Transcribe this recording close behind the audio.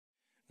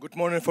Good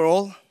morning for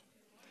all.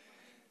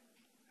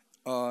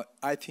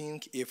 I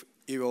think if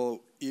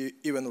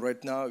even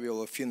right now we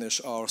will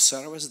finish our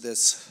service,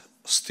 that's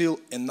still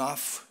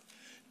enough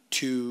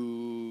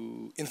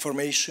to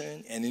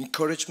information and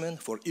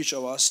encouragement for each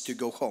of us to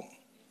go home.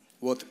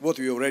 What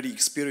we already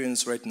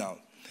experience right now.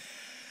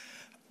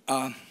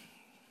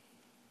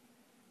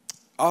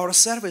 Our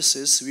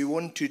services we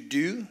want to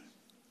do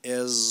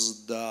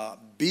as the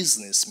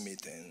business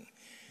meeting.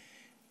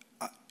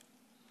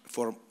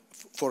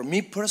 For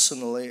me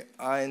personally,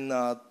 I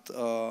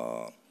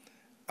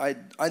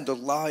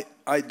don't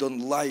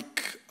like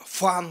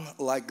fun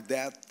like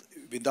that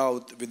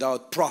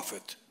without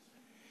profit.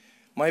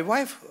 My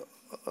wife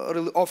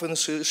really often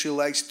she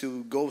likes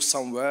to go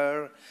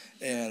somewhere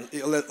and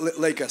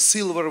like a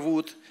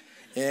Silverwood,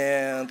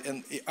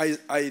 and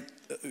I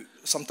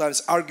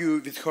sometimes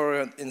argue with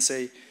her and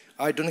say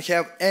I don't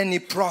have any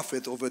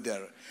profit over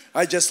there.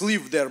 I just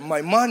live there,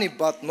 my money,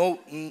 but no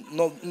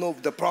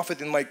the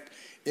profit in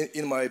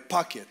my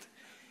pocket.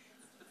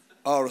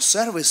 Our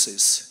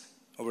services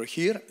over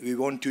here, we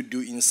want to do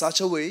in such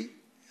a way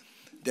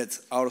that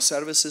our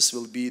services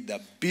will be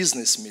the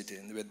business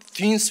meeting, where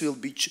things will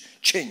be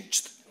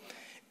changed.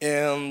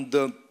 And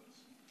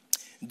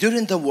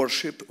during the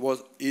worship,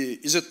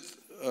 is it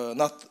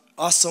not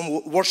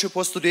awesome worship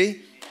was today?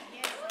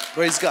 Yes.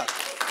 Praise God.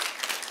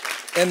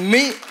 And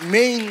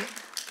main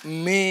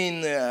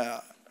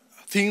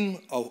theme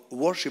of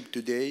worship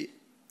today,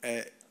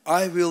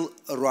 I will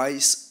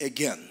rise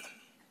again.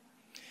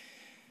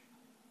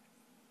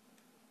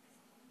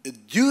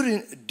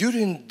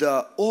 During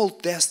the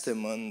Old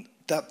Testament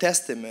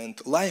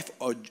life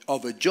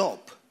of a Job,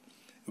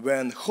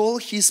 when all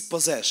his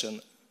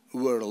possessions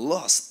were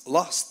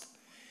lost,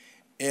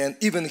 and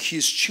even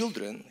his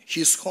children,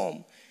 his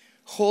home,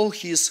 all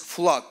his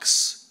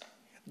flocks,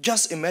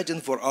 just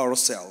imagine for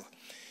ourselves,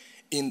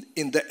 in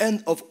the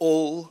end of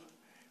all,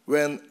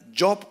 when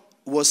Job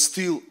was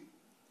still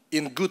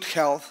in good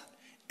health,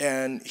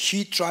 and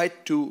he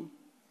tried to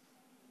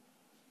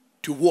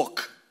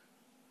walk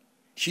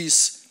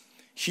his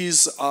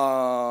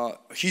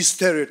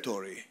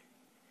territory,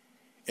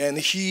 and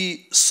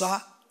he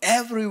saw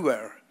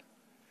everywhere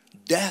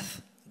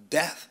death.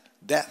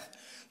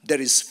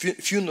 There is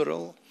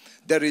funeral.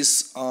 There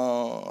is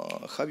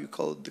how you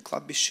call it, the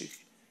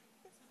klabishik?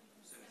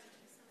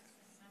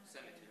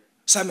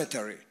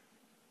 Cemetery.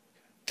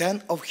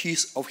 10 of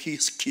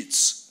his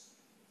kids,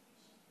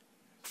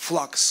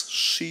 flocks,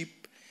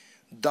 sheep,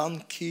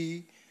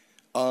 donkey,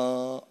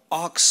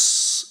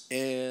 ox,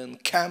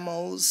 and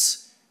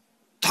camels,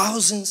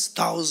 thousands.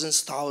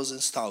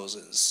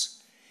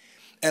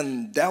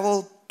 And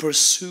devil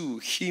pursue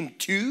him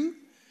too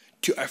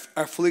to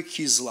afflict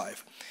his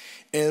life.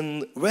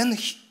 And when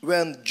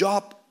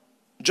Job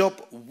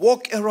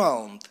walked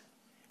around,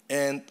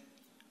 and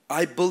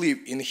I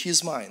believe in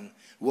his mind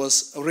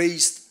was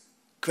raised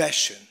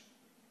question: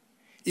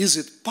 is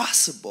it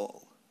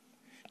possible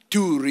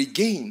to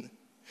regain,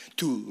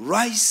 to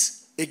rise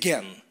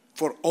again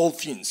for all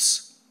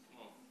things?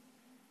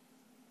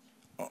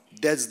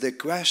 That's the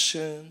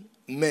question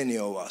many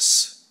of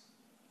us.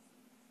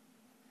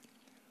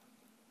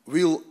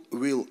 Will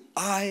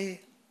I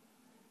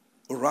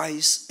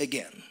rise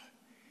again?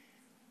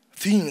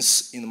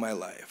 Things in my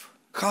life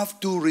have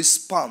to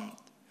respond,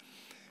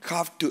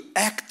 have to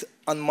act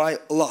on my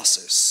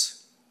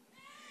losses.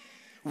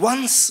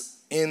 Once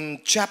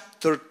in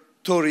chapter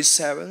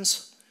 37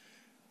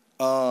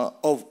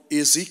 of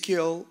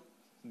Ezekiel,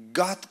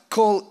 God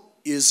called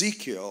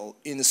Ezekiel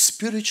in the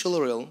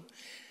spiritual realm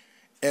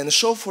and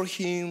showed for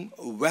him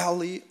a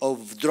valley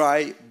of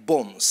dry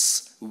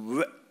bones,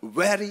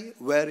 very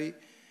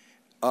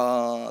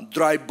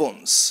dry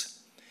bones.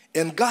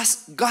 And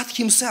God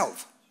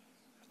himself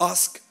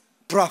asked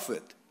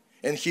prophet,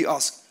 and he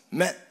asked,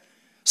 man,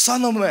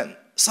 son of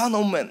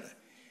man,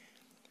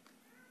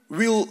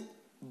 will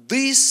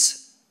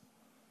these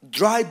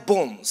dry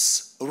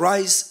bones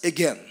rise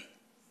again?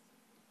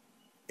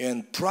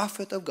 And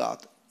prophet of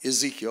God,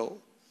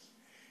 Ezekiel,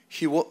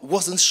 he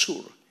wasn't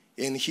sure.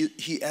 And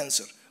he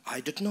answered,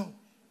 I don't know.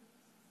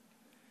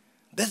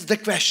 That's the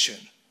question.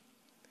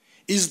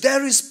 Is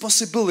there is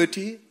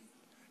possibility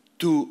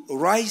to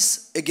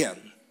rise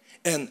again?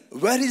 And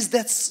where is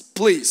that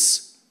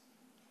place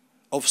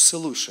of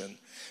solution?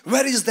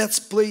 Where is that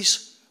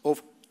place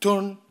of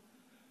turn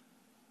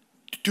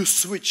to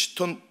switch?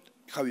 Turn,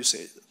 how you say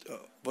it?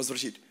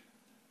 Возвратить.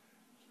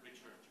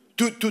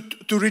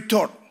 To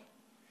return.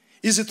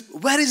 Is it,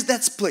 where is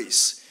that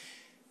place?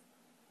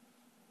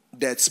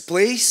 That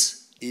place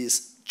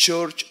is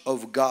Church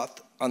of God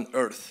on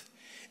earth.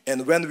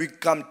 And when we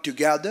come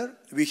together,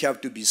 we have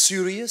to be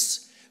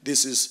serious.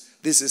 This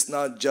is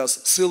not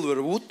just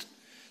Silverwood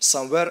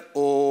somewhere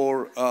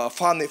or a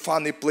funny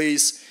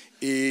place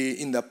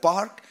in the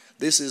park.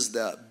 This is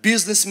the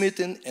business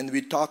meeting, and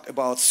we talk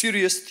about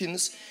serious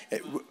things.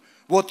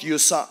 What you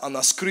saw on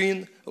the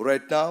screen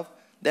right now,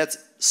 that's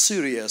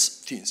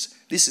serious things.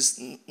 This is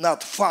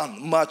not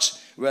fun much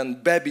when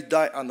baby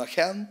died on the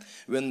hand,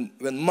 when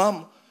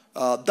mom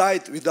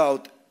died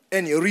without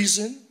any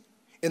reason,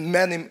 And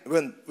many,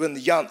 when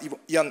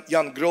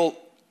young girl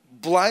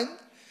blind,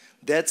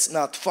 that's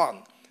not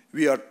fun.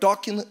 We are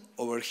talking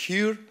over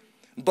here,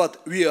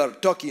 but we are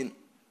talking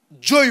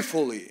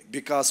joyfully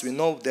because we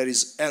know there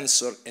is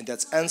answer, and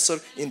that's answer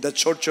in the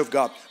church of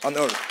God on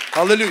earth.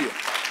 Hallelujah.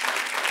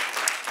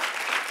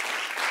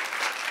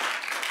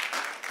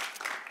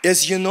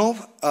 As you know,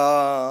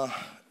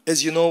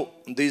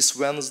 this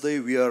Wednesday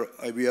we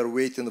are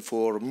waiting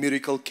for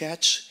miracle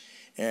catch,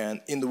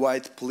 and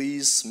invite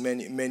please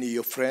many of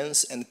your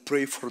friends and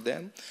pray for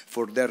them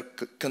for their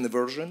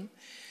conversion.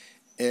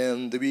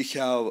 And we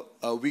have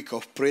a week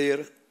of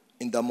prayer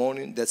in the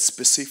morning. That's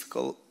specific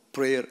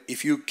prayer.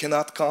 If you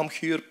cannot come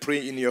here,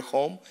 pray in your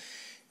home,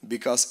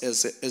 because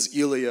as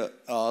Ilya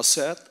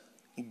said,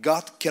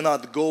 God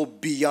cannot go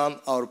beyond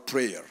our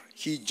prayer.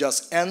 He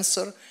just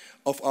answer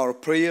of our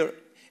prayer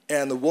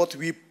and what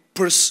we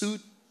pursue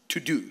to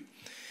do.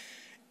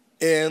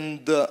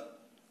 And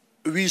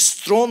we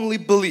strongly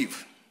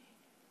believe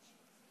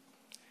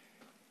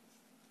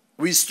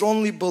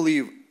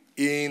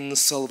in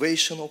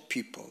salvation of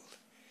people,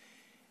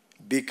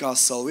 because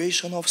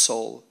salvation of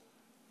soul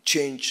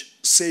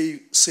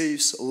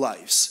saves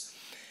lives.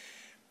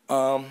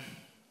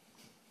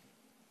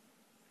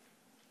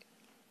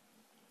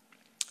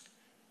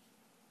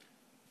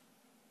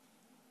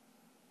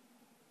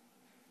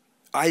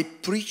 I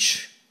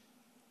preach,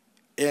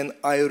 and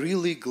I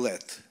really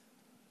glad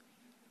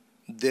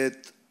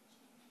that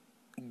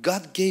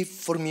God gave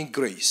for me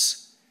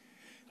grace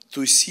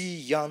to see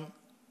young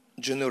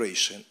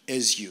generation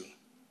as you.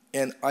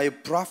 And I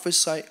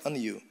prophesy on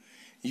you,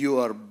 you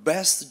are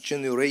best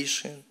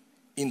generation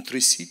in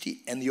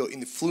Tri-City, and your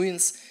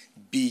influence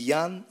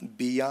beyond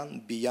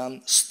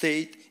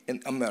state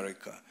in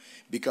America,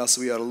 because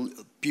we are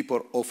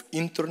people of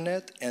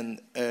internet and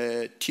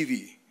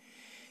TV.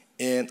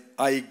 And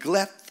I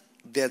glad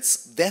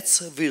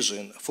that's a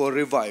vision for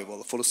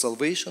revival, for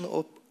salvation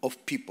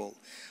of people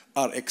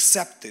are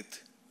accepted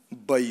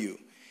by you.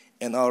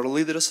 And our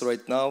leaders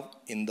right now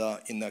in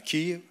the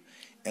Kiev,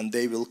 and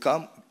they will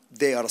come,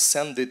 they are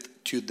sent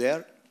to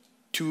there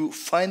to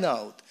find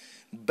out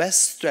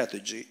best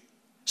strategy,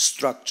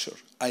 structure,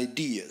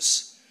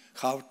 ideas,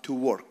 how to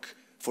work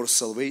for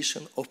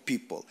salvation of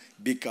people,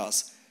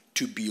 because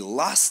to be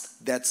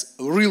lost, that's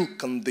a real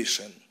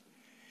condition.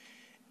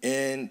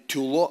 And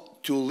to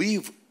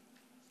live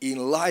in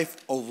life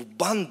of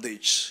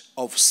bondage,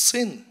 of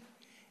sin,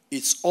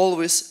 it's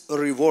always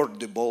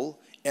rewardable,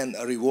 and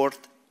a reward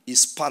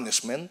is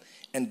punishment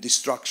and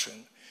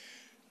destruction.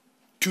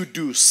 To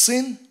do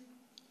sin,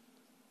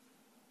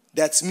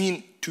 that's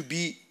mean to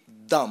be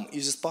dumb.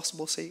 Is it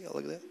possible to say it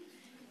like that?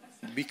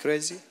 Be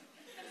crazy?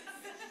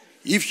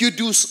 If you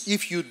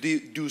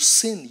do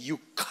sin, you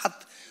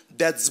cut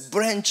that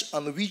branch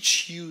on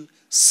which you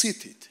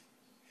seated.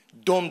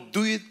 Don't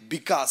do it,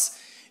 because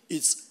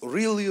it's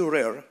really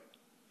rare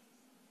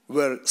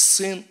where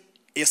sin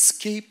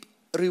escapes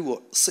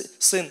reward.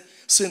 Sin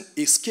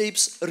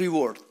escapes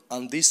reward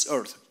on this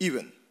earth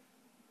even.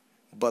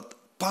 But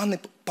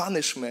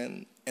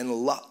punishment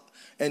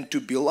and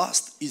to be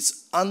lost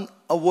is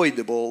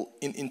unavoidable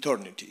in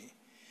eternity.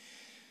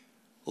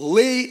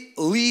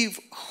 Live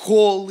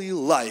holy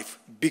life,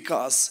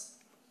 because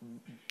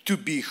to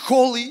be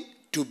holy,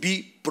 to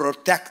be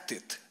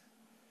protected,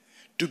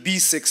 to be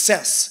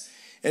success,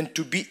 and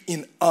to be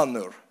in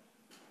honor.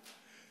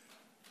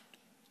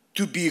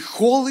 To be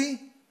holy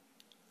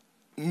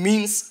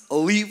means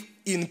live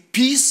in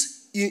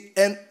peace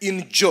and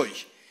in joy.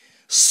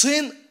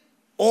 Sin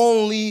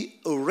only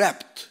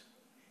wrapped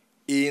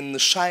in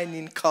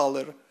shining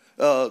color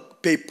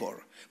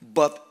paper,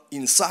 but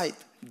inside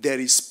there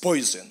is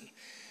poison.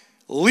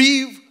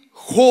 Live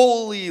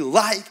holy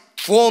life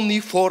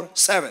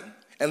 24/7,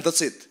 and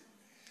that's it.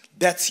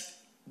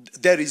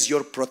 That is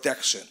your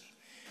protection,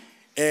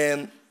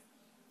 and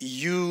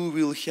you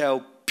will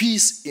have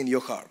peace in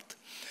your heart.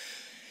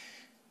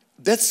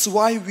 That's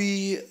why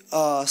we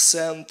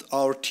sent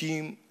our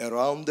team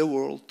around the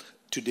world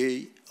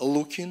today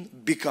looking,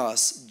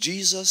 because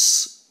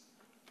Jesus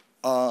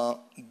called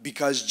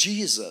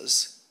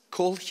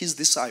his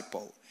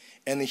disciple,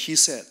 and he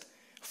said,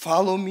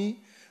 "Follow me,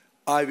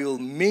 I will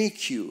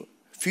make you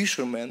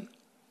fisher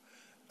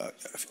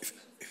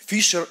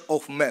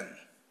of men."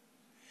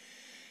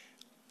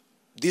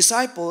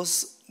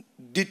 Disciples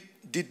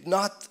did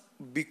not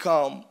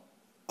become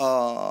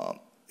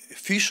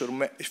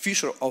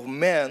fisher of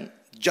men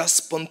just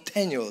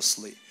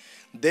spontaneously.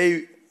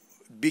 They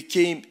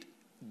became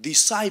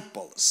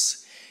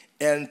disciples,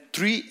 and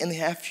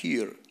 3.5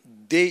 years,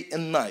 day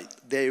and night,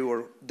 they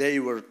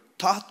were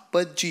taught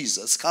by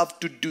Jesus how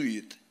to do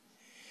it.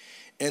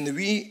 And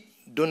we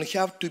don't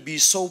have to be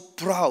so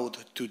proud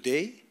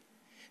today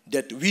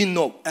that we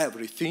know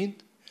everything.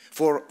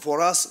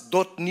 For us,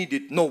 don't need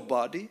it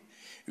nobody.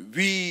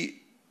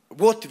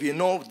 What we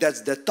know,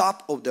 that's the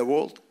top of the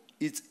world.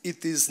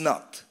 It is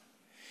not.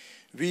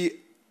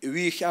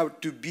 We have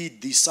to be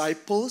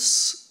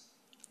disciples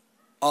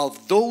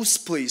of those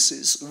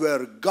places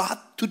where God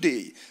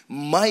today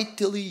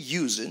mightily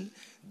using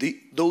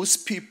those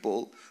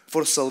people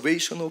for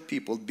salvation of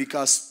people,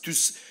 because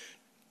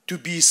to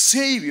be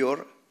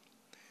Savior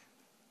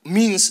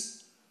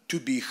means to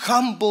be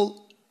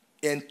humble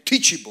and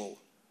teachable.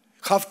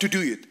 How to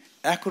do it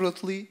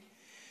accurately,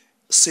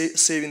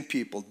 saving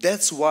people.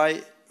 That's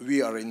why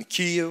we are in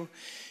Kiev.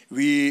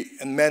 We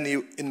in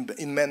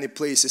many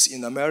places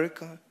in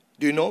America.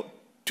 Do you know?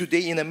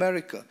 Today in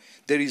America,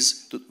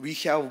 we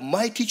have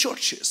mighty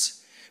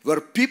churches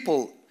where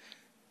people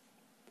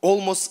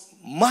almost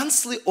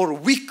monthly or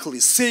weekly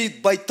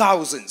saved by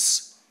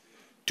thousands.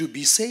 To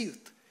be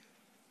saved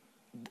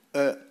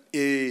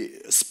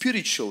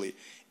spiritually,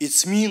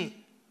 it's mean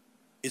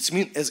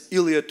as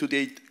Ilya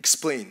today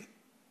explained,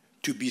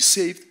 to be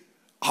saved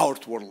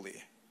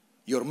outwardly.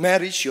 Your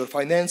marriage, your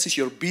finances,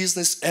 your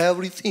business,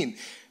 everything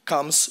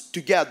comes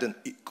together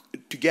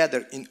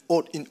in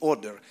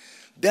order.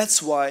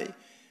 That's why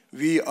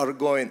we are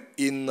going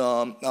in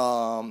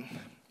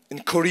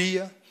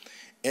Korea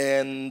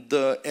and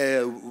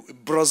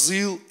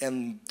Brazil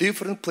and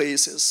different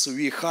places.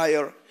 We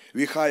hire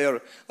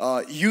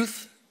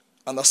youth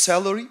on a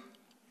salary,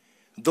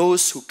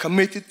 those who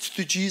committed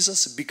to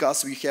Jesus,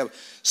 because we have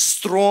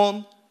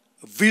strong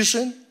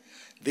vision.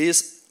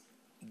 This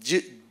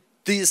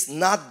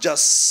not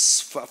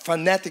just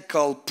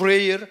fanatical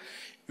prayer,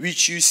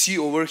 which you see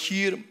over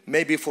here,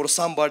 maybe for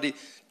somebody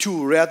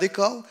too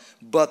radical,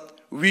 but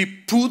we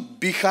put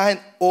behind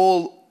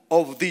all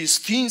of these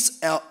things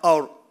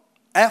our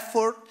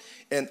effort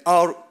and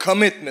our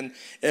commitment,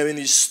 and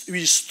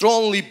we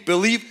strongly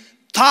believe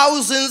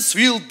thousands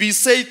will be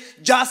saved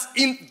just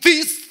in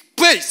this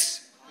place.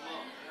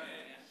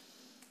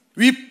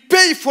 We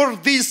pay for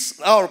this,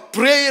 our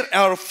prayer,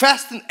 our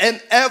fasting,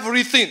 and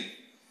everything,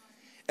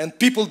 and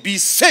people be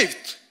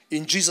saved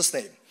in Jesus'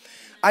 name.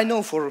 I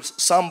know for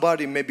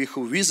somebody maybe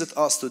who visit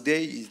us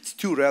today, it's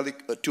too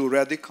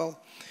radical,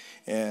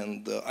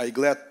 and I'm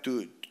glad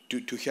to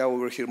have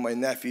over here my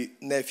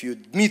nephew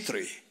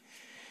Dmitry.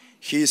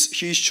 His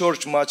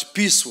church much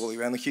peaceful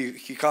when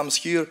he comes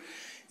here,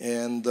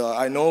 and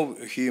I know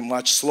he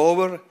much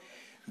slower,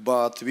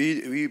 but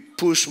we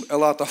push a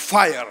lot of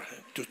fire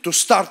to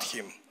start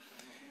him.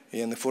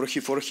 And for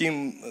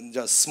him,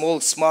 just small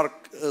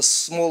spark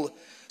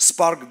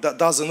that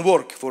doesn't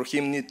work. For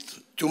him, need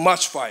too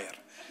much fire.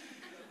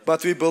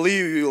 But we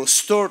believe we will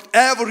start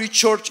every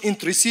church in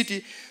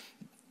Tri-City,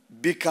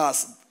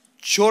 because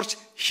church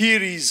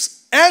here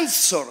is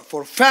answer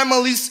for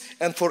families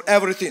and for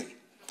everything.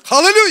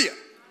 Hallelujah!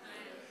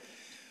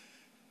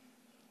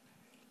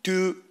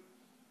 To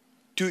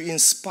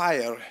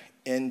inspire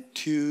and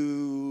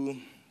to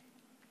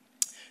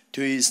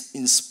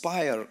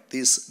inspire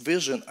this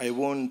vision, I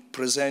want to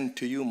present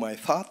to you my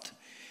thought.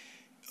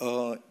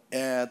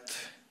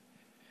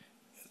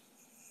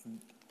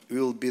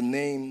 Will be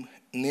named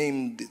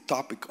the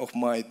topic of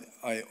my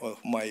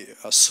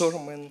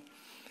sermon.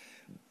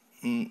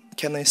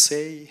 Can I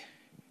say?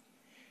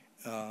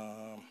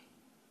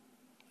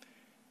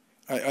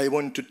 I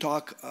want to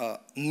talk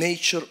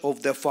nature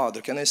of the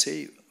Father. Can I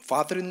say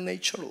Father in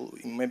nature? Or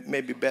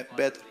maybe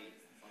better,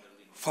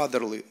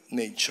 fatherly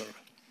nature.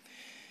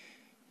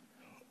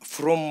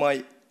 From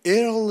my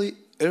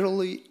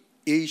early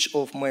age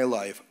of my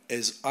life,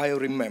 as I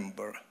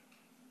remember,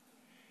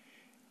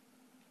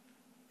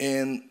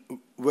 and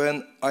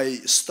when I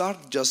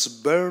start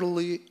just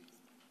barely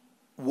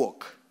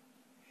walk,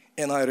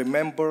 and I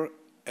remember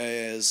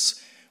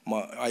as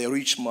I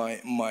reach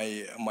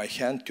my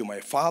hand to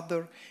my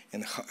father,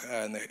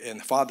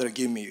 and father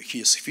gave me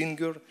his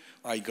finger.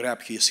 I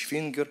grab his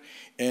finger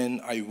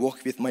and I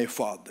walk with my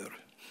father,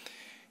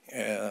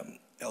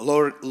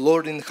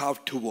 learning how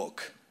to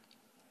walk.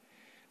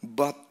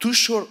 But too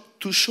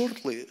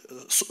shortly,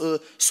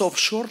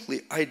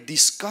 I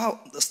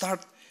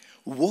start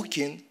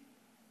walking.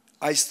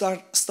 I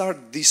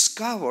start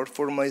discover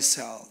for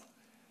myself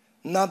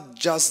not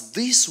just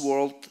this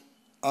world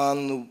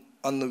on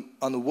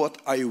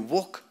what I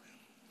walk,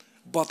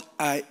 but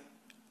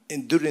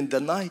during the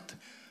night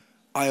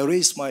I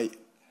raise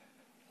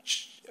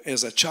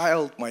as a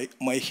child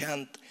my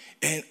hand,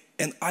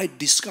 and I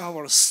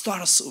discover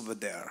stars over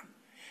there,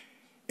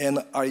 and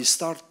I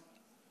start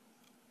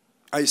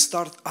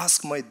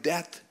ask my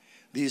dad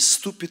this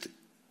stupid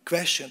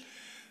question: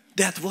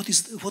 Dad, what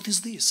is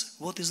this?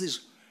 What is this?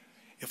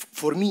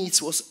 For me,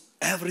 it was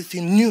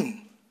everything new.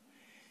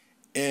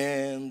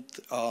 And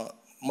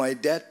my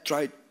dad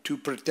tried to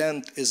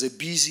pretend as a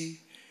busy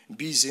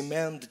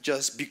man,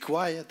 just be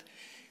quiet.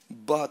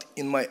 But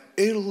in my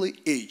early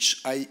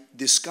age, I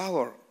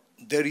discovered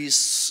there is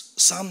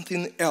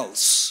something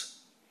else.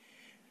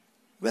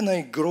 When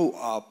I grow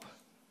up,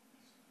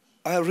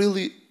 I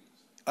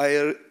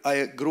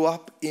grew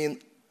up in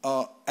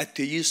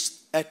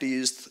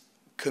atheist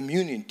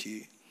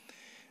community,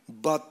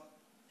 but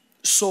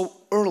so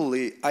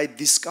early I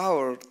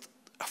discovered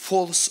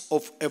false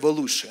of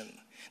evolution.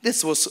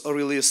 This was a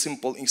really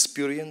simple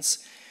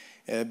experience,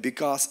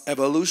 because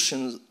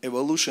evolution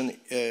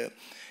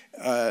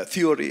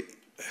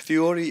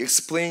theory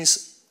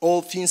explains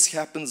all things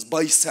happens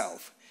by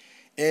self,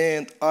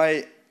 and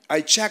I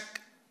checked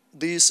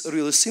this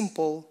really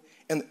simple,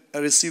 and I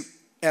receive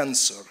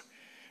answer.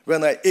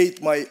 When I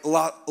ate my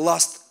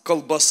last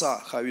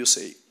kolbasa, how you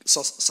say,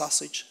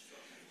 sausage,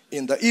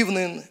 in the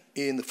evening,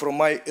 from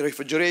my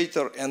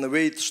refrigerator, and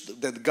wait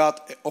that God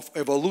of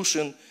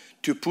evolution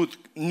to put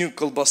new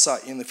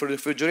kolbasa in the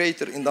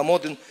refrigerator. In the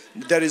morning,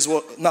 there is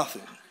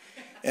nothing.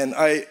 And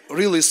I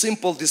really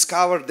simple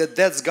discovered that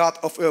that's God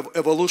of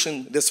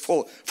evolution, that's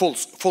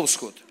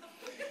falsehood.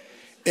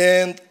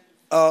 And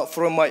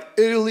from my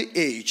early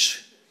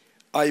age,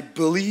 I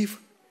believe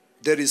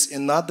there is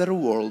another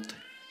world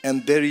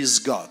and there is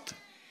God.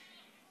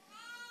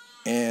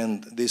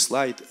 And this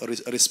slide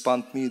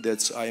respond me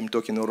that I am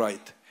talking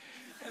right.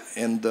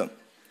 And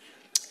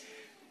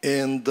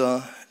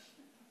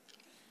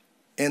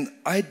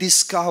I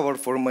discover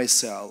for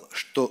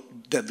myself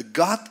that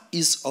God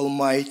is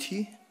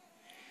Almighty.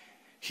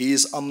 He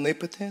is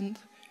omnipotent.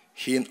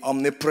 He is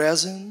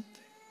omnipresent.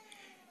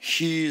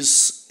 He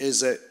is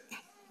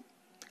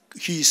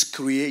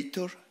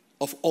creator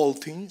of all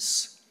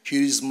things.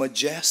 He is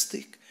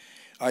majestic.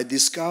 I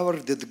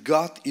discovered that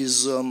God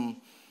is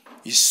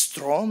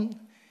strong.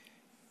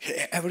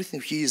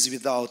 Everything He is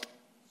without.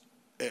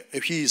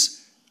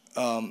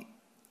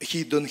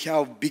 He don't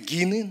have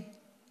beginning,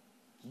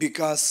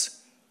 because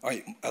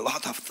a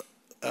lot of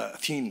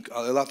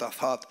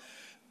thought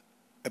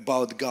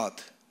about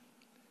God.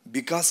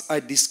 Because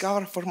I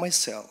discovered for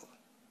myself,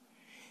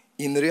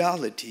 in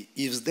reality,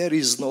 if there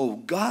is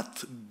no God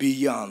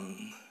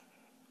beyond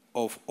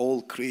of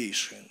all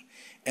creation,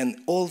 and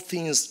all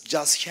things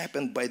just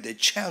happen by the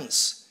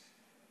chance,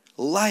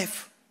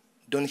 life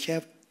don't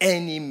have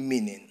any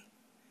meaning.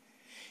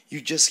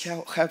 You just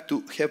have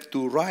to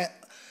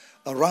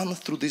run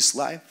through this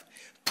life,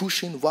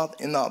 pushing one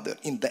another.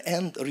 In the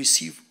end,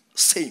 receive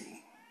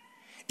same.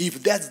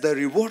 If that's the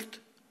reward,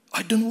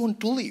 I don't want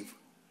to live.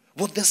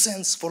 What the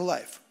sense for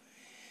life?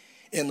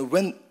 And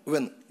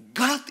when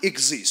God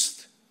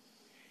exists,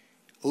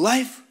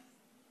 life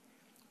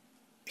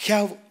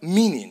have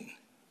meaning.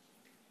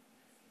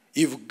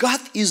 If God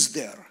is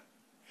there,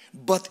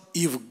 but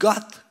if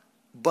God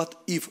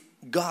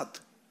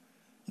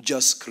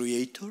just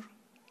creator,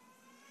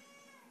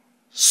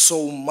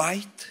 so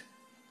might,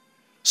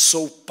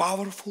 so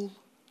powerful,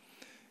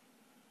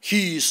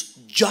 He is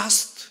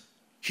just,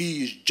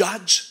 He is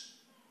judge,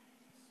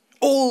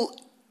 all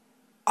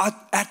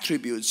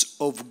attributes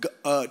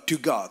to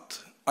God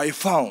I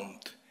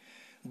found,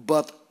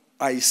 but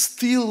I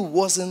still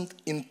wasn't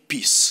in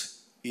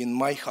peace in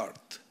my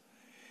heart,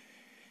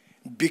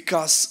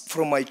 because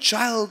from my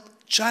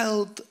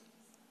childhood,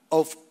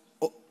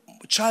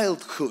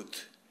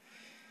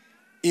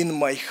 in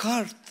my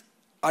heart,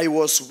 I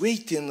was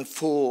waiting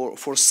for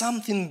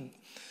something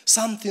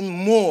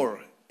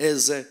more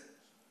as a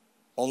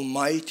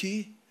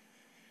almighty,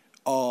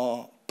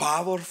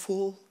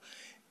 powerful,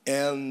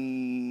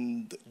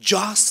 and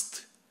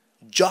just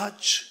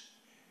judge,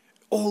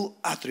 all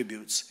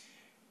attributes.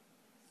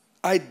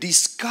 I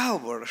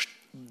discovered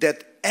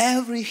that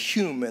every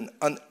human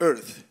on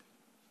earth,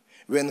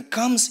 when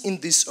comes in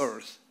this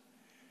earth,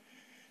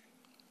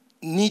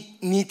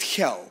 need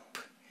help,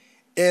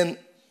 and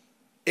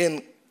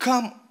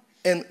come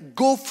and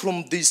go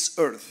from this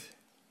earth,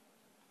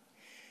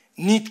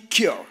 need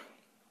cure.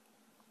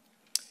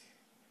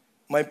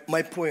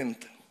 My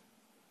point.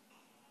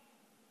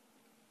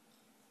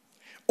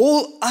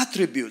 All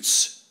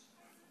attributes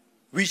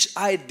which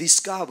I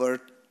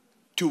discovered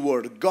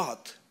toward God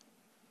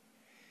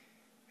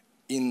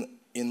in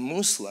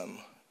Muslim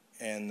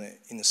and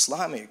in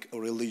Islamic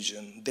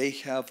religion, they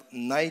have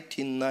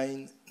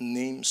 99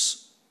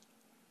 names.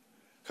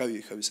 How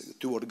you say it?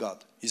 Toward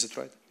God? Is it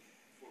right?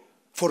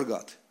 For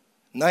God.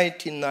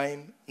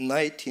 99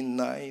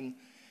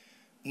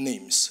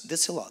 names.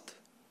 That's a lot.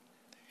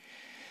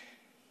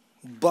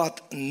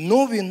 But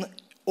knowing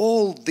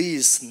all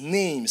these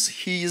names,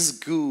 He is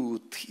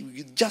good.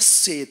 He just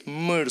say it,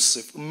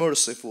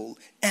 merciful,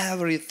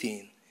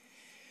 everything.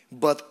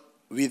 But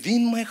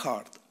within my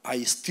heart,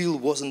 I still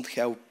wasn't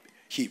have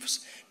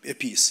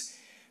peace.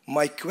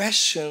 My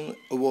question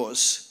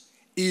was,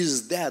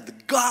 is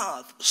that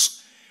God,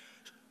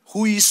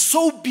 who is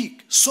so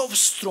big, so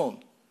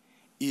strong,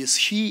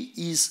 He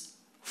is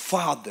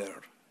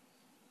Father?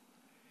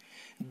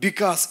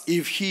 Because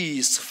if He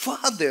is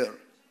Father,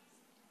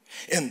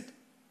 and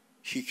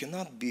He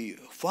cannot be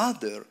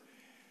Father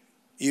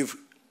if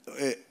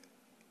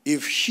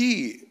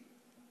He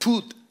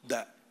put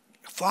the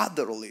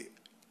fatherly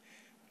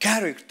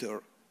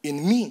character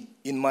in me,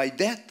 in my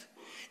dad,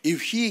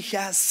 if He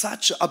has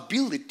such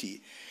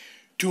ability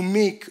to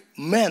make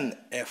man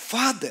a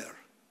father,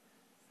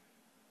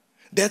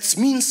 that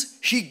means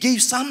He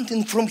gave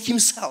something from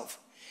Himself.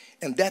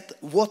 And that's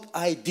what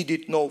I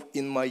didn't know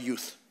in my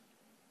youth.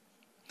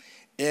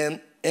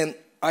 And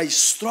I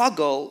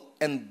struggle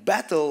and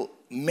battle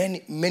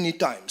many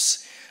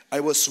times. I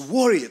was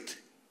worried.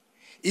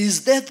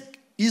 Is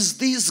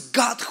this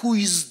God who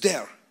is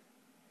there?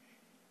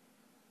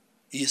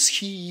 Is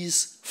He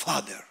is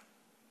Father?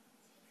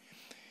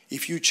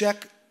 If you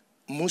check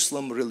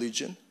Muslim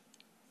religion,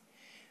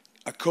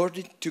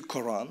 according to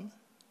Quran,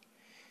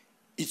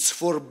 it's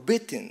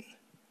forbidden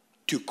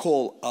to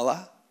call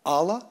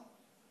Allah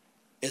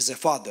as a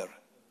father,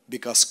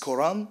 because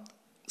Quran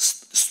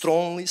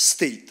strongly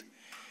state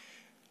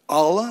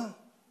Allah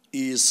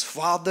is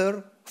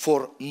father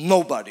for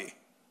nobody,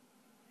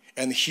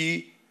 and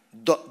he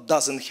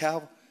doesn't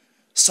have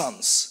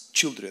sons,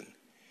 children.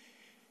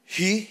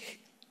 He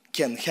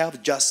can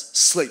have just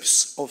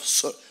slaves or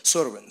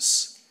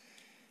servants.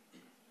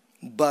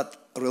 But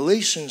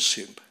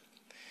relationship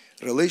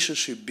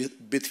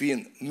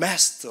between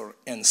master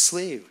and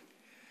slave,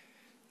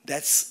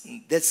 that's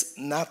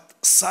not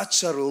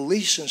such a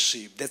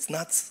relationship, that's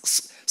not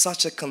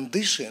such a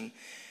condition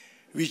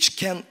which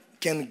can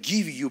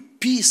give you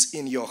peace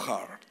in your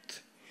heart.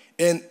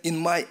 And in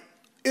my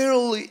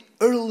early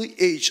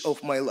age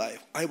of my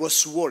life, I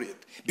was worried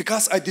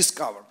because I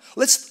discovered.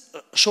 Let's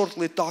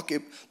shortly talk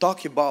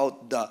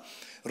about the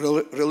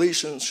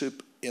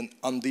relationship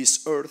on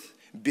this earth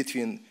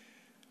between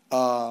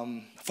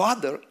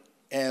father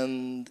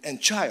and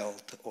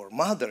child, or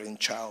mother and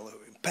child,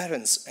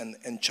 parents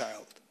and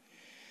child.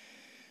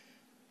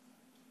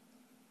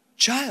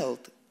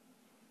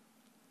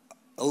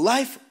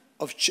 Life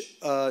of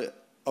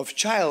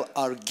child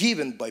are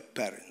given by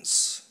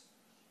parents.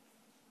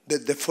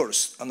 The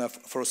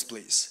first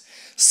place.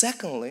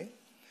 Secondly,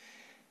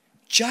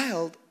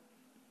 child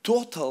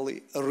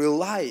totally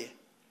rely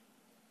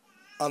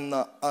on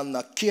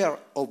the care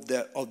of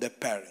the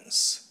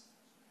parents.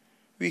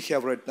 We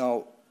have right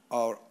now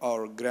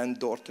our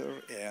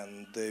granddaughter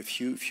and a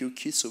few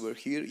kids over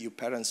here. You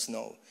parents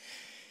know,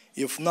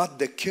 if not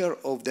the care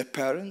of the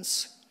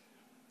parents,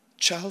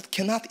 child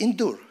cannot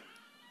endure.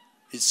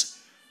 It's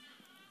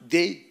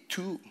day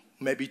 2,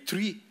 maybe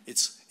 3.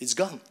 It's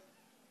gone.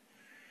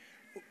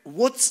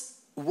 What's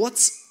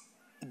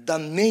the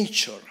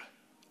nature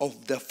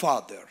of the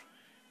father?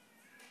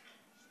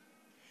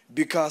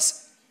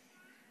 Because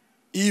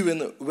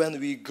even when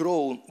we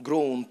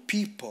grown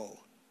people,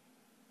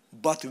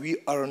 but we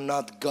are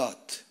not God,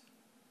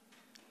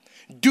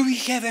 do we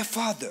have a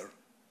father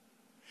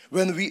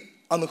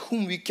on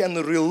whom we can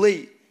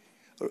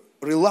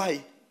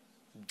rely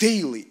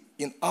daily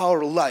in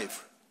our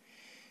life?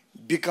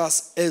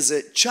 Because as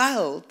a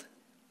child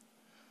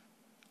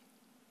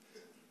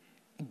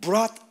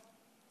brought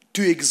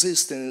to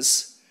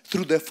existence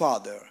through the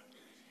father,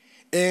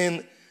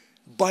 and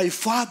by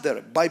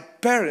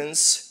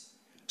parents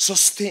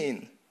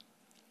sustained,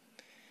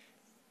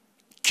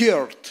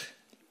 cared,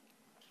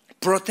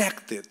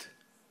 protected.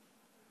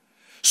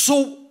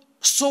 So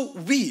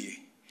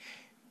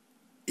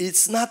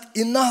it's not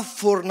enough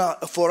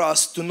for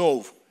us to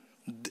know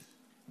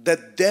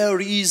that there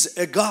is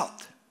a God.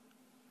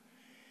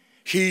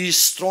 He is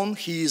strong,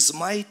 he is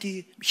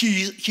mighty,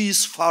 he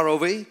is far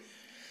away,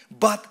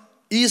 but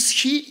he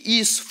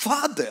is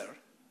father?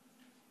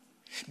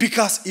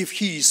 Because if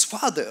he is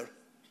father,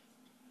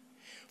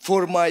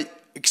 for my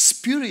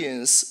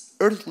experience,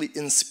 earthly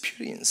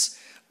experience,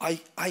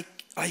 I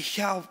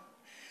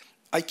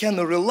can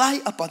rely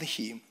upon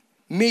him,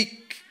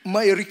 make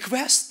my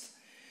request,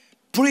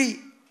 pray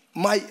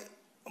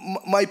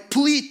my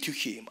plea to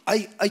him.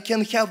 I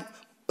can have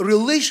a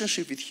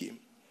relationship with him.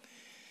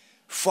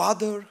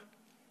 Father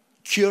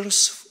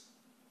cares,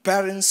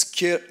 parents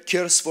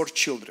cares for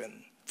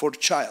children, for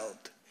child.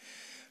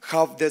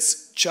 How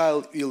this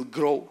child will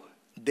grow,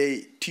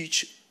 they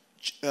teach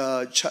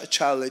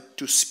child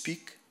to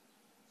speak,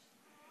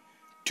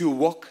 to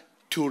walk,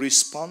 to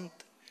respond,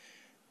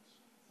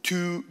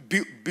 to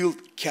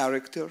build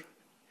character.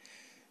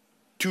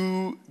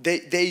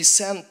 They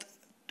send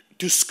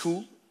to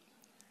school,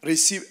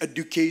 receive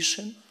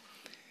education.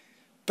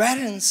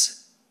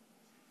 Parents,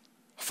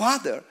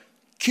 father,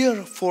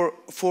 care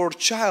for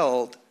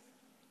child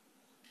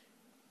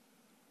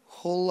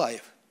whole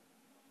life.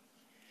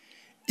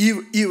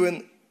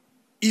 Even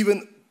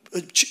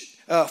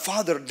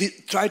father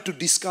try to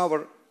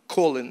discover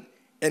calling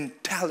and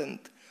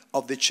talent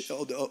of the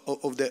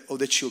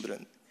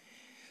children.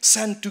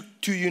 Sent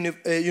to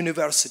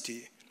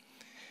university.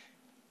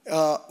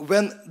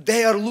 When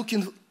they are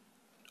looking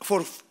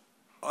for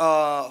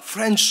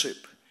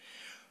friendship,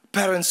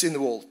 parents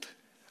involved,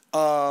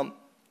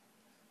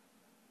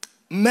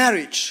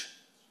 marriage,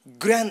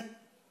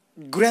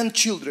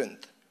 grandchildren,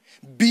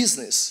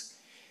 business.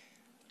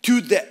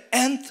 To the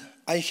end,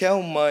 I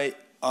have my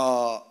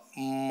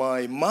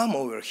mom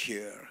over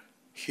here.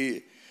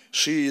 She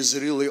is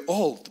really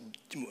old.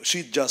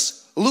 She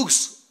just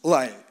looks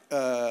like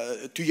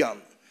too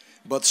young,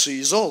 but she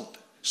is old.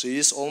 She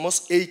is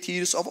almost 80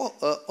 years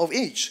of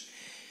age,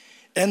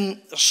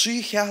 and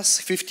she has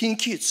 15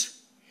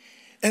 kids.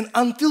 And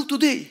until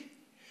today,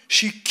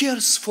 she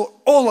cares for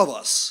all of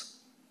us.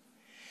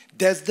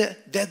 That's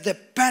the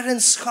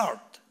parents'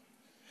 heart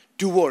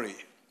to worry.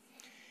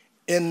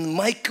 And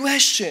my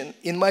question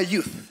in my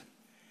youth,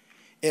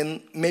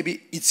 and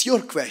maybe it's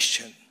your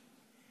question,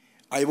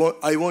 I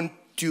want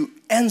to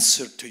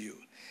answer to you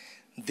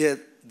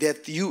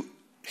that you.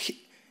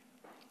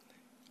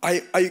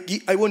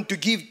 I want to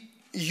give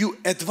you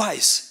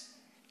advice.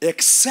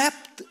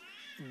 Accept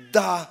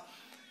the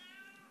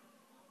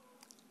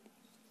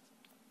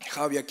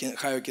how you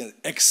can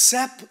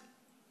accept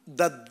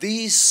that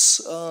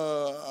this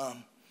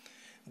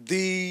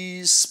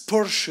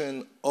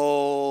portion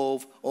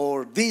of,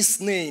 or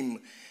this name,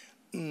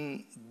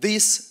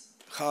 this,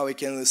 how I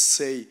can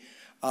say,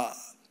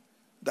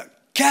 the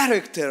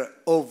character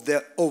of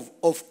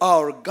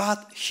our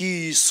God,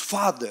 He is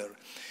Father.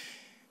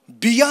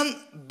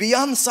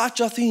 Beyond such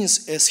a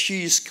things as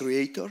He is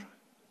Creator,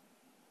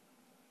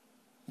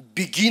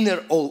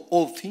 beginner of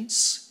all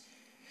things,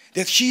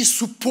 that He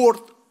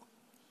support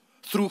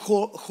through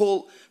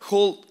whole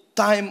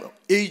time,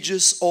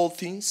 ages, all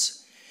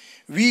things.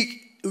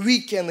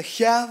 We can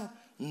have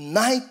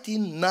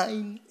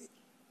 99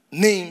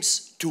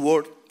 names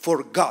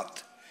for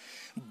God.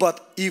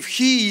 But if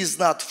He is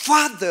not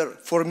Father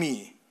for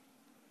me,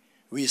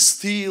 we're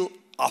still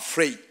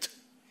afraid.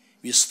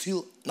 We're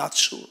still not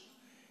sure.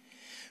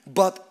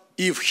 But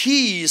if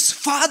He is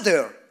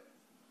Father,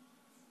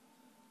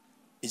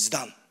 it's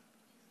done.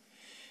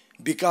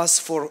 Because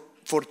for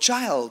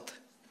child,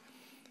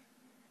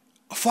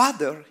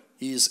 Father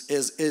is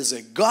as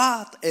a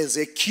God, as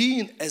a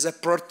King, as a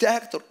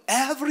protector,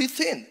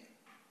 everything.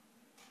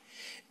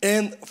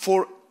 And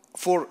for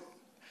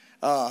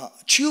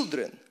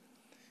children,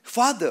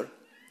 Father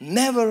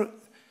never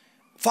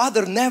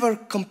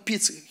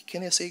competes.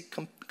 Can I say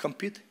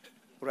compete,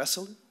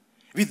 wrestle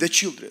with the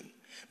children?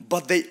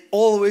 But they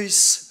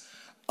always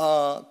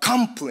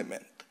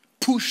compliment,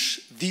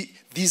 push the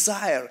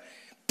desire,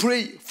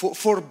 pray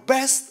for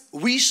best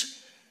wish,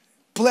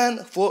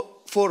 plan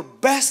for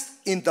best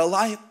in the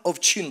life of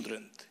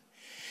children.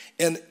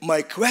 And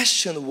my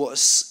question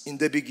was in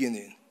the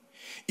beginning,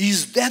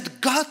 is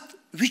that God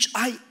which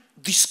I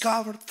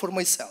discovered for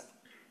myself?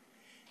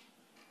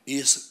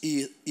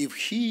 If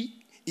He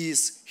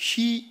is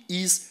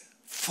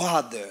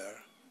Father.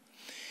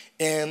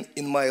 And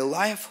in my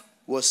life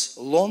was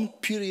a long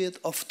period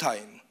of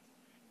time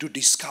to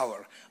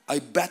discover.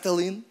 I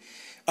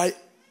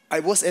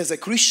was as a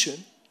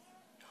Christian,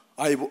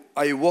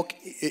 I walk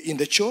in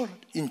the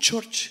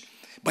church,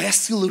 but I'm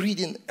still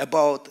reading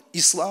about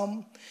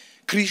Islam,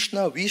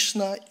 Krishna,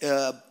 Vishnu,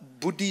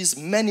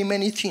 Buddhism,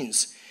 many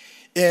things.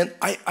 And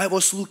I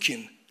was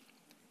looking,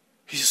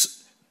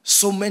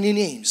 so many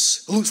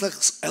names, looks like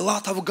a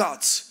lot of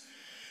gods.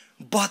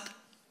 But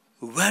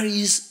where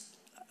is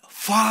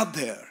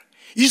Father?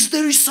 Is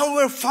there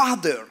somewhere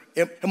Father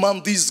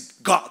among these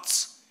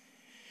gods?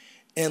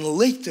 And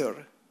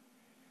later,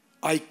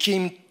 I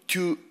came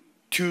to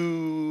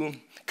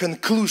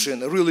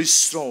conclusion really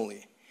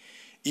strongly.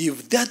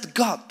 If that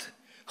God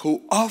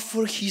who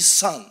offered His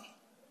Son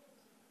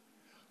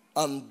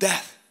on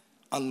death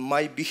on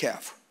my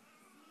behalf,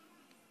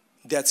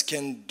 that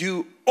can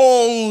do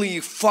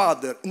only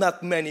Father,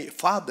 not many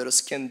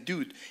fathers can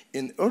do it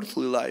in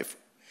earthly life.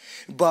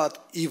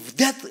 But if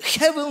that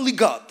heavenly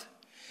God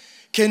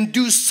can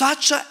do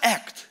such an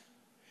act,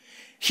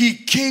 He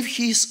gave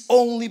His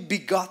only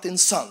begotten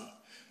Son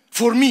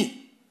for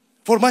me,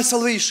 for my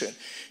salvation.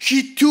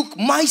 He took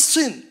my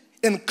sin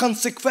and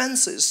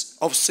consequences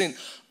of sin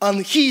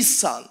on His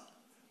Son.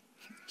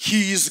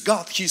 He is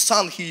God. His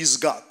Son, He is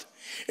God.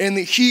 And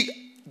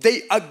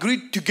they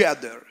agreed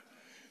together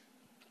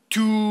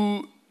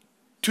to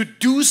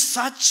do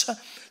such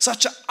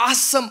an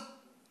awesome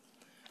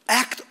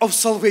act of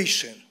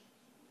salvation.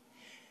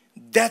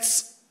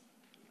 That's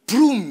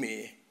prove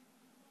me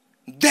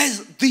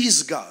that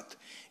this God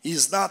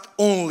is not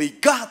only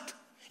God,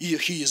 He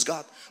is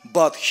God,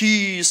 but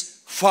He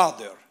is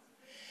Father.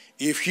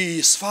 If He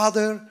is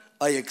Father,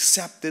 I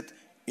accept it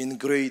in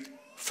great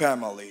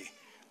family.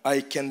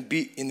 I can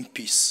be in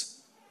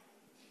peace.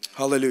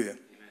 Hallelujah.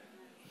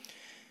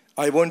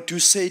 I want to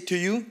say to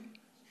you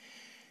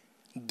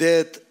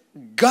that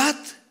God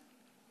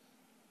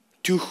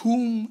to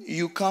whom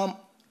you come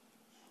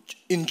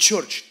in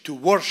church to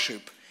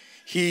worship,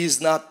 He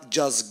is not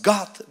just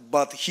God,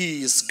 but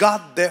He is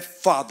God the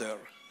Father.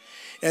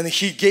 And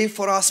He gave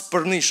for us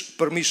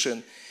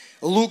permission.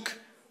 Luke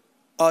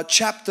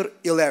chapter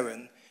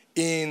 11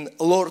 in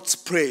Lord's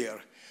Prayer.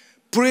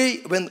 Pray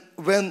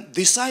when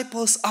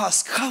disciples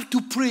ask how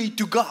to pray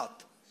to God.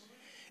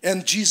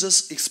 And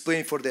Jesus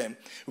explained for them,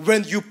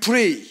 when you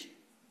pray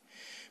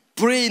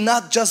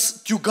not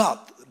just to God,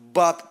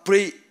 but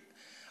pray,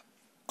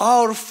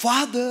 our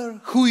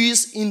Father who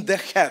is in the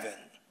heaven.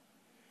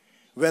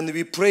 When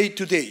we pray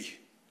today,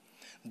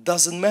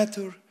 doesn't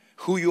matter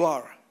who you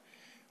are,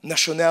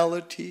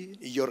 nationality,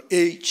 your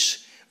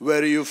age,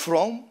 where you're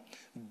from,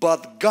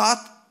 but God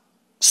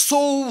so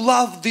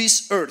loved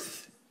this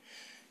earth,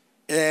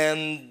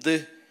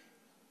 and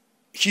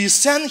He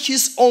sent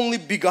His only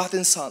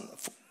begotten Son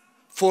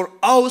for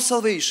our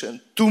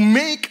salvation, to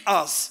make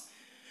us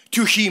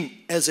to Him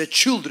as a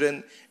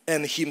children,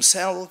 and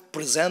Himself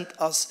present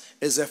us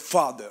as a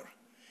Father.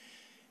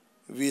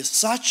 With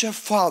such a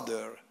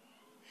Father,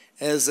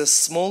 as a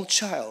small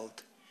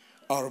child,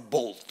 are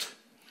bold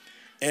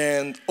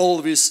and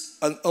always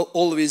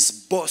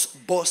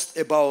boast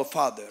about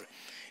Father,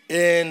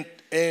 and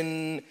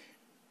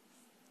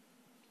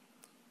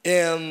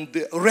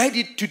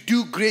ready to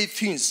do great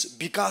things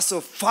because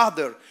of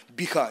Father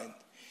behind.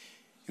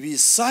 with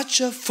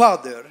such a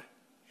Father,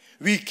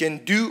 we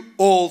can do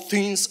all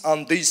things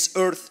on this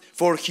earth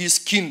for His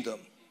kingdom.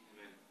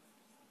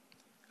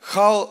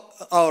 How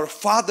our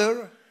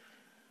Father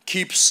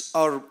keeps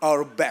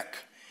our back.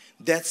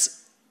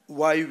 That's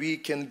why we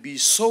can be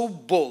so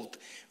bold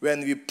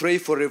when we pray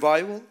for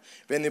revival,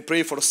 when we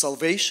pray for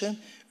salvation.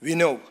 We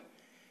know.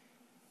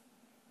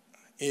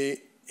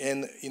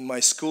 And in my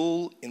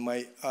school, in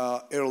my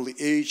early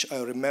age,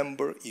 I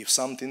remember if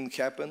something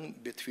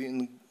happened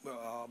between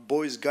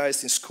boys,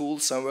 guys in school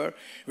somewhere,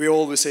 we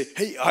always say,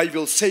 hey, I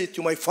will say it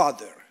to my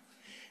father.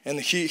 And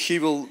he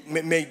will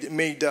make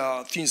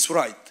things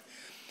right.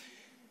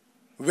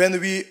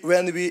 When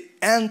we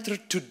enter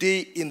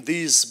today in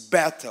this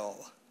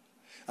battle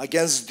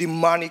against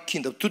demonic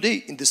kingdom,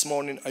 today in this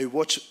morning I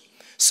watched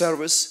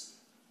service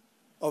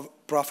of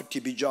Prophet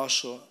T.B.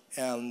 Joshua,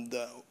 and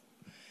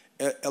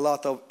a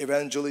lot of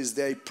evangelists,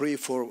 they pray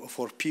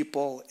for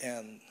people,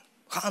 and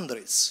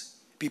hundreds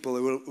of people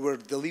were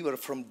delivered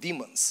from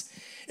demons.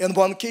 In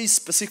one case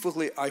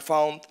specifically I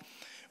found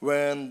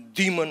when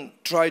demon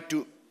tried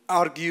to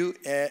argue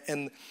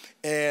and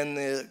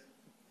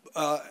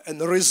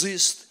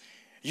resist.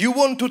 You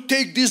want to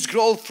take this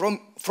girl from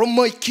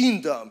my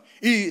kingdom.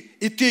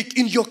 It take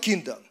in your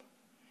kingdom.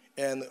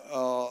 And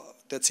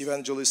that's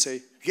evangelist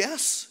say,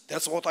 yes,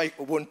 that's what I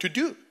want to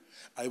do.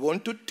 I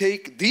want to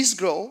take this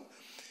girl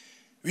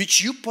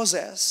which you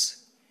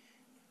possess,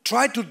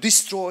 try to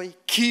destroy,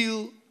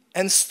 kill,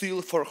 and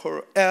steal for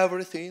her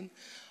everything.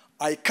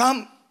 I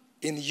come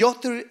in your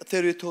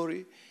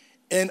territory,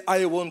 and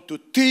I want to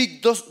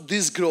take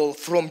this girl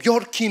from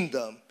your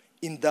kingdom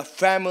in the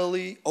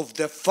family of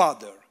the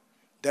Father.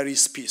 There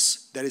is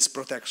peace, there is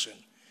protection.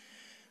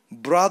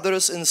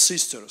 Brothers and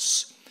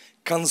sisters,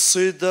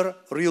 consider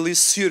really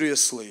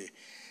seriously,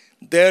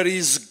 there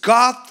is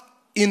God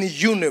in the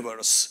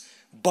universe,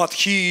 but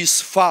He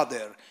is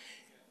Father.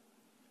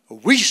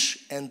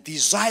 Wish and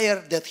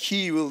desire that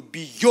He will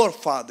be your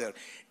Father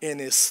and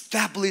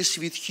establish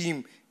with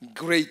Him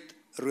great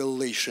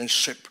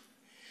relationship.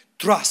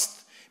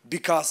 Trust,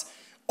 because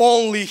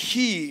only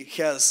He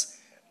has,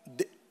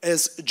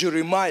 as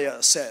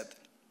Jeremiah said,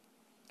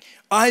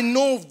 I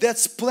know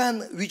that's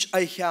plan which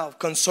I have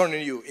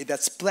concerning you.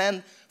 That's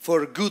plan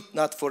for good,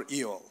 not for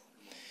evil.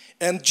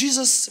 And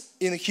Jesus,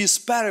 in His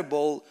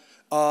parable,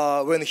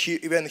 when he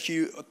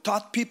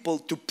taught people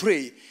to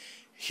pray,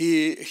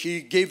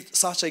 he gave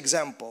such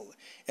example.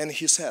 And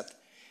He said,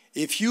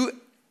 if you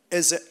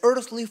as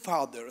earthly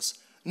fathers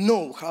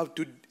know how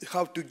to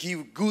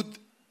give good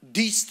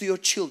deeds to your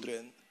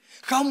children,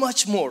 how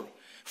much more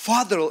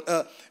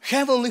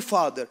Heavenly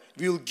Father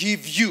will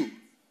give you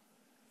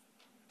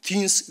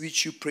things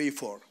which you pray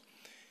for.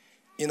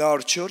 In our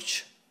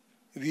church,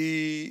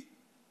 we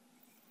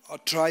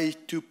try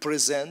to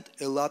present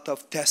a lot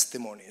of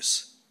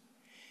testimonies.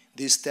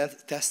 These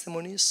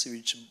testimonies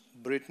which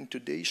Britain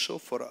today show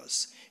for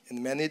us,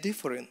 and many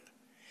different.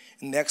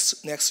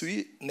 Next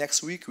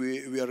week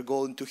we are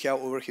going to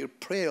have over here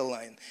prayer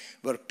line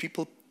where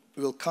people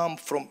will come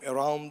from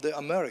around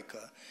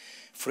America,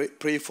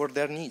 pray for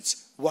their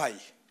needs. Why?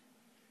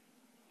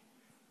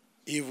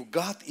 If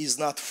God is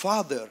not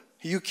Father,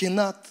 you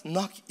cannot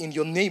knock in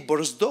your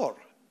neighbor's door.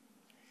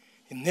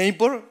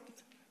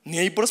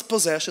 Neighbor's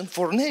possession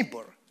for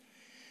neighbor.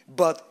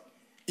 But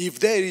if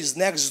there is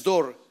next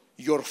door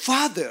your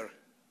Father,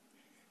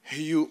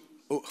 you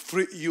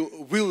freely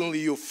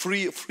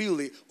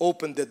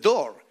open the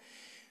door.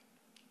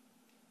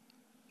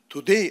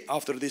 Today,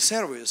 after this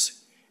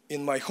service,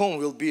 in my home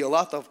will be a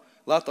lot of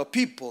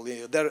people.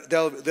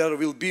 There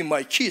will be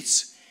my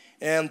kids,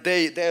 and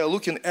they are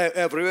looking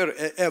everywhere.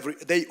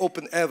 They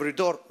open every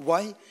door.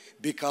 Why?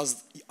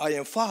 Because I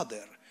am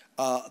Father.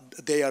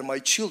 They are my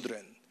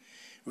children.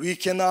 We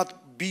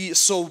cannot be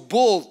so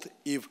bold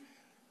if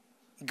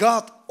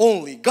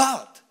only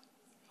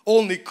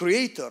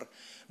Creator.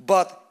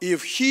 But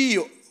if He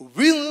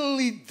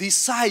willingly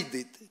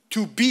decided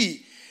to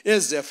be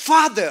as a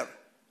Father,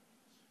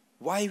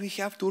 why we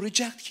have to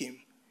reject Him?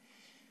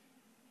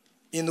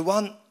 In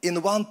one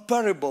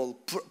parable,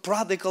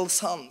 prodigal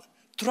son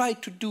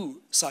tried to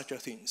do such a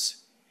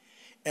things,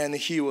 and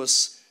he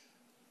was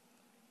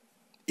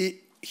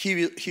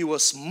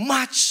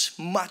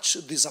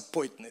much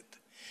disappointed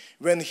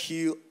when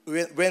he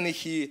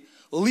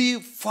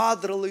leave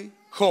fatherly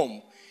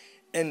home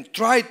and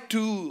tried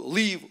to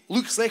live,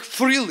 looks like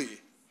freely,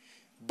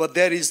 but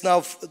there is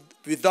now,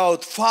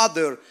 without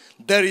Father,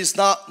 there is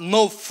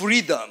no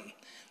freedom.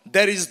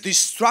 There is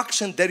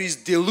destruction, there is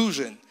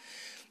delusion.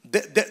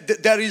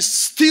 There is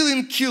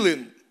stealing,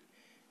 killing.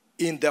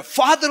 In the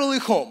fatherly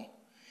home,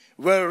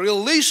 where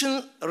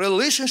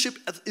relationship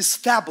is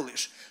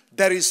established,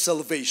 there is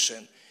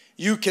salvation.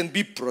 You can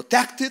be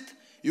protected,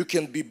 you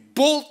can be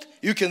bold,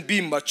 you can be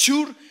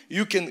mature,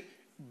 you can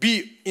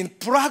be in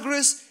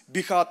progress,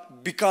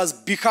 because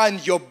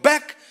behind your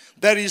back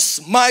there is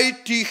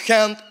mighty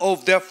hand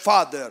of the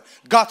Father,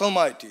 God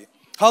Almighty.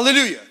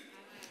 Hallelujah.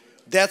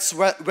 That's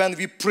when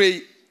we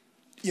pray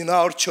in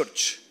our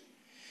church.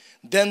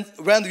 Then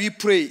when we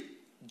pray,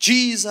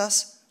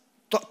 Jesus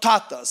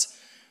taught us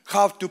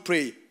how to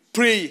pray.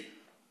 Pray,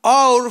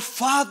 our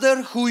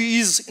Father who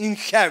is in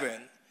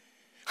heaven,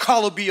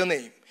 hallowed be your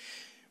name.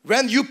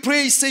 When you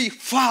pray, say,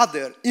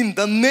 Father, in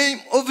the name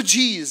of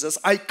Jesus,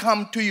 I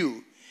come to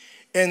you.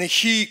 And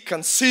He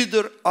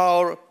consider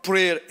our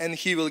prayer and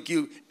He will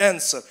give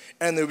answer.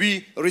 And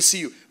we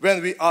receive.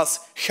 When we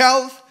ask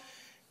health,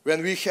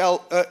 when we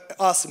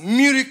ask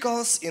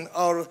miracles in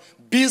our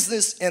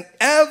business and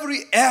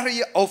every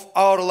area of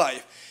our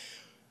life.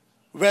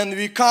 When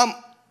we come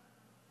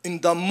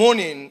in the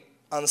morning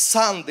on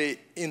Sunday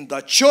in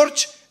the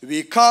church,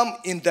 we come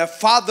in the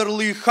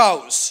fatherly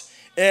house.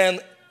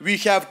 And we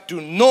have to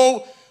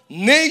know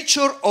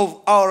nature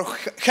of our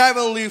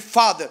Heavenly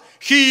Father.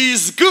 He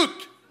is good.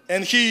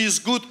 And He is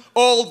good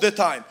all the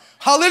time.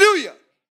 Hallelujah.